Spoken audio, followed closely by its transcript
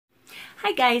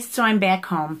Hi guys, so I'm back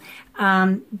home.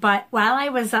 But while I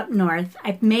was up north,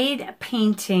 I made a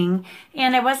painting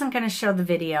and I wasn't going to show the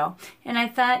video. And I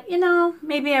thought,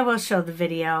 maybe I will show the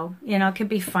video. It could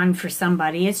be fun for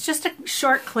somebody. It's just a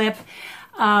short clip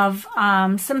of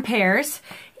some pears.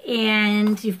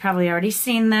 And you've probably already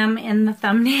seen them in the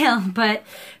thumbnail. But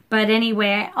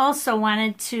anyway, I also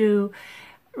wanted to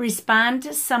respond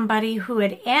to somebody who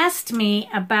had asked me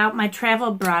about my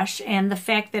travel brush and the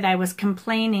fact that I was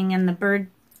complaining in the bird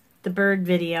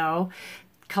video,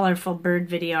 colorful bird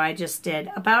video I just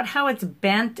did, about how it's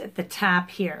bent at the top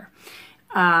here.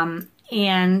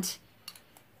 And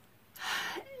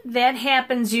that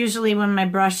happens usually when my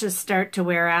brushes start to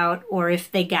wear out, or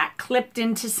if they got clipped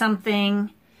into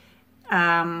something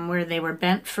where they were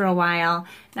bent for a while.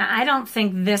 Now, I don't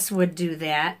think this would do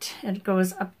that. It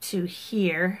goes up to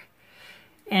here,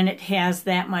 and it has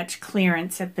that much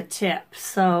clearance at the tip.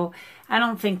 So I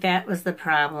don't think that was the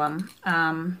problem.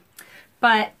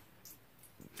 But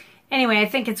anyway, I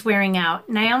think it's wearing out.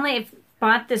 And I only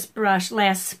bought this brush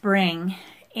last spring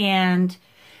and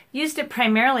used it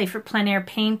primarily for plein air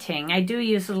painting. I do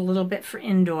use it a little bit for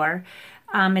indoor.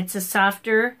 It's a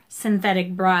softer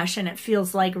synthetic brush and it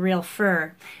feels like real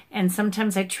fur. And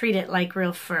sometimes I treat it like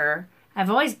real fur. I've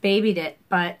always babied it,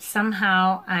 but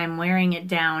somehow I'm wearing it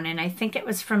down, and I think it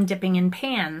was from dipping in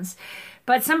pans.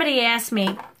 But somebody asked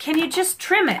me, can you just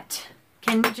trim it?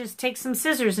 Can you just take some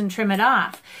scissors and trim it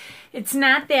off? It's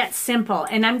not that simple,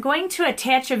 and I'm going to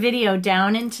attach a video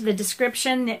down into the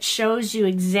description that shows you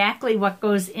exactly what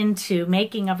goes into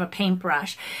making of a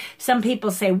paintbrush. Some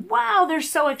people say, wow, they're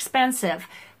so expensive.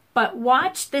 But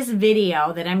watch this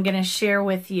video that I'm going to share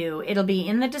with you. It'll be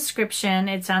in the description.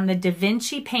 It's on the Da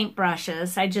Vinci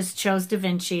paintbrushes. I just chose Da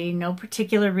Vinci, no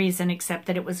particular reason except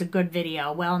that it was a good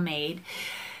video, well made.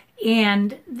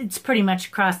 And it's pretty much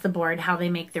across the board how they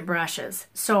make their brushes.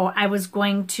 So I was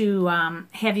going to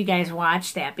have you guys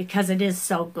watch that because it is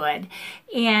so good.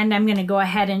 And I'm going to go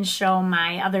ahead and show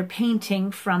my other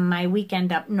painting from my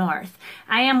weekend up north.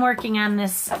 I am working on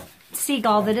this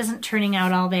seagull that isn't turning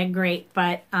out all that great,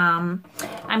 but I'm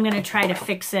going to try to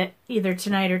fix it either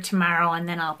tonight or tomorrow, and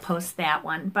then I'll post that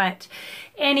one. But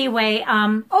anyway,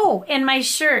 oh, and my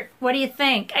shirt, what do you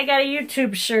think? I got a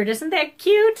YouTube shirt. Isn't that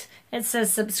cute? It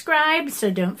says subscribe, so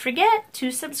don't forget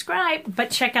to subscribe. But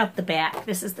check out the back.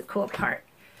 This is the cool part.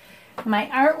 My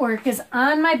artwork is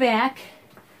on my back.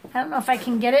 I don't know if I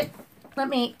can get it. Let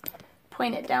me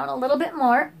point it down a little bit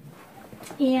more.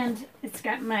 And it's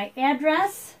got my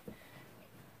address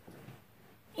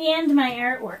and my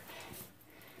artwork.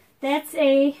 That's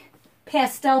a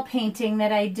pastel painting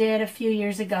that I did a few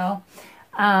years ago.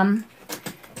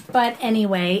 But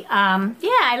anyway,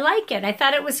 yeah, I like it. I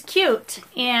thought it was cute.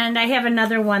 And I have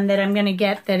another one that I'm going to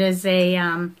get that is a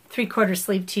 3/4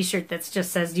 sleeve t-shirt that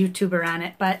just says YouTuber on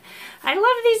it. But I love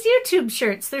these YouTube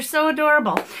shirts. They're so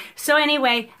adorable. So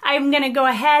anyway, I'm going to go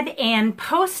ahead and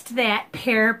post that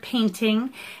pear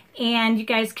painting, and you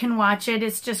guys can watch it.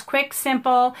 It's just quick,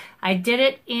 simple. I did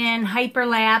it in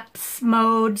hyperlapse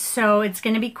mode, so it's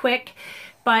going to be quick.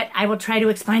 But I will try to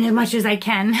explain as much as I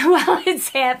can while it's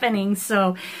happening.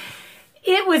 So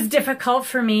it was difficult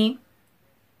for me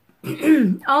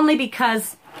only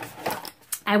because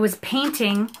I was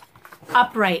painting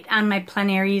upright on my plein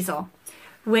air easel,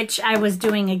 which I was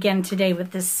doing again today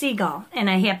with this seagull. And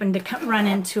I happened to run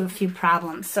into a few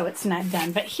problems, so it's not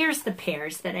done. But here's the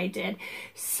pears that I did.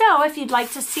 So if you'd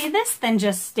like to see this, then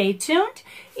just stay tuned.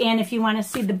 And if you want to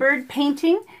see the bird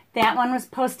painting, that one was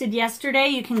posted yesterday.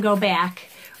 You can go back,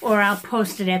 or I'll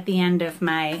post it at the end of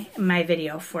my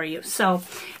video for you. So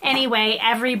anyway,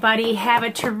 everybody have a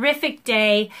terrific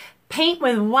day. Paint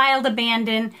with wild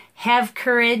abandon, have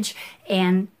courage,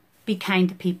 and be kind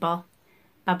to people.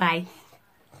 Bye-bye.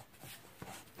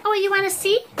 Oh, you want to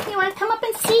see? You want to come up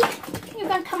and see? You're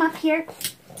going to come up here.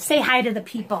 Say hi to the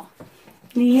people.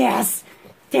 Yes,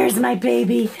 there's my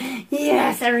baby.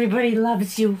 Yes, everybody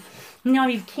loves you. No,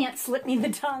 you can't slip me the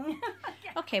tongue.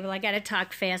 Okay, well, I got to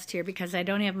talk fast here because I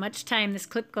don't have much time. This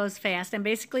clip goes fast. I'm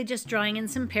basically just drawing in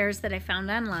some pears that I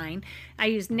found online. I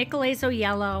used Nicolazo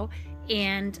Yellow,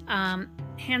 and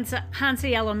Hansa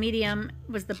Yellow Medium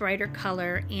was the brighter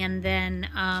color. And then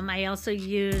I also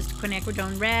used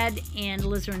Quinacridone Red, and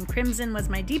Alizarin Crimson was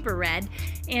my deeper red,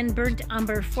 and Burnt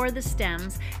Umber for the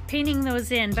stems, painting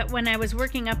those in. But when I was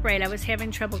working upright, I was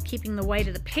having trouble keeping the white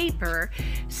of the paper.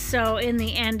 So in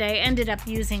the end, I ended up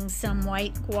using some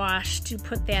white gouache to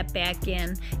put that back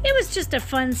in. It was just a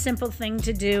fun, simple thing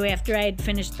to do after I had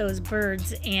finished those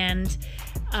birds. And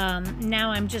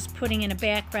Now I'm just putting in a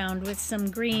background with some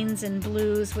greens and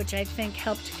blues, which I think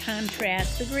help to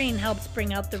contrast. The green helps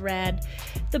bring out the red.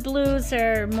 The blues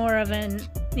are more of an,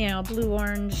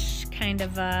 blue-orange kind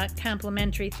of a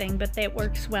complementary thing, but that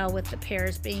works well with the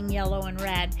pears being yellow and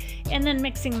red. And then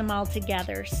mixing them all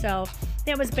together. So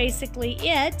that was basically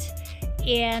it.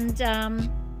 And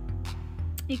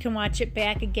you can watch it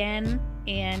back again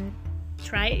and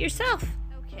try it yourself.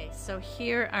 Okay, so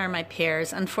here are my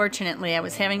pears. Unfortunately, I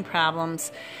was having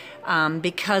problems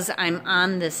because I'm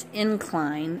on this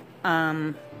incline.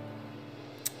 I'm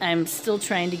still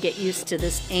trying to get used to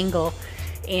this angle,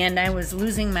 and I was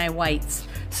losing my whites.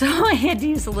 So I had to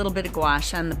use a little bit of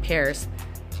gouache on the pears.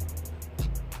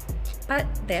 But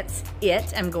that's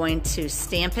it. I'm going to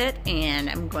stamp it, and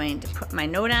I'm going to put my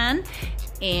note on,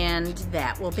 and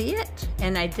that will be it.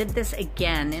 And I did this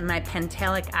again in my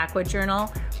Pentalic Aqua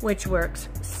Journal, which works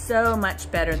so much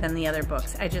better than the other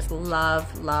books. I just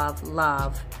love, love,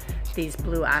 love these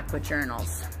blue aqua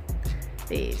journals.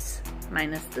 These,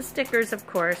 minus the stickers, of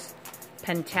course.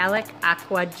 Pentalic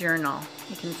Aqua Journal.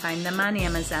 You can find them on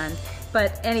Amazon.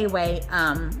 But anyway,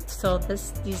 so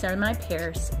these are my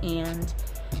pears, and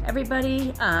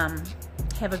everybody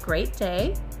have a great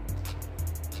day.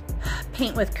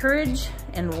 Paint with courage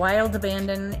and wild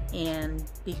abandon, and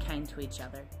be kind to each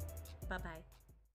other. Bye-bye.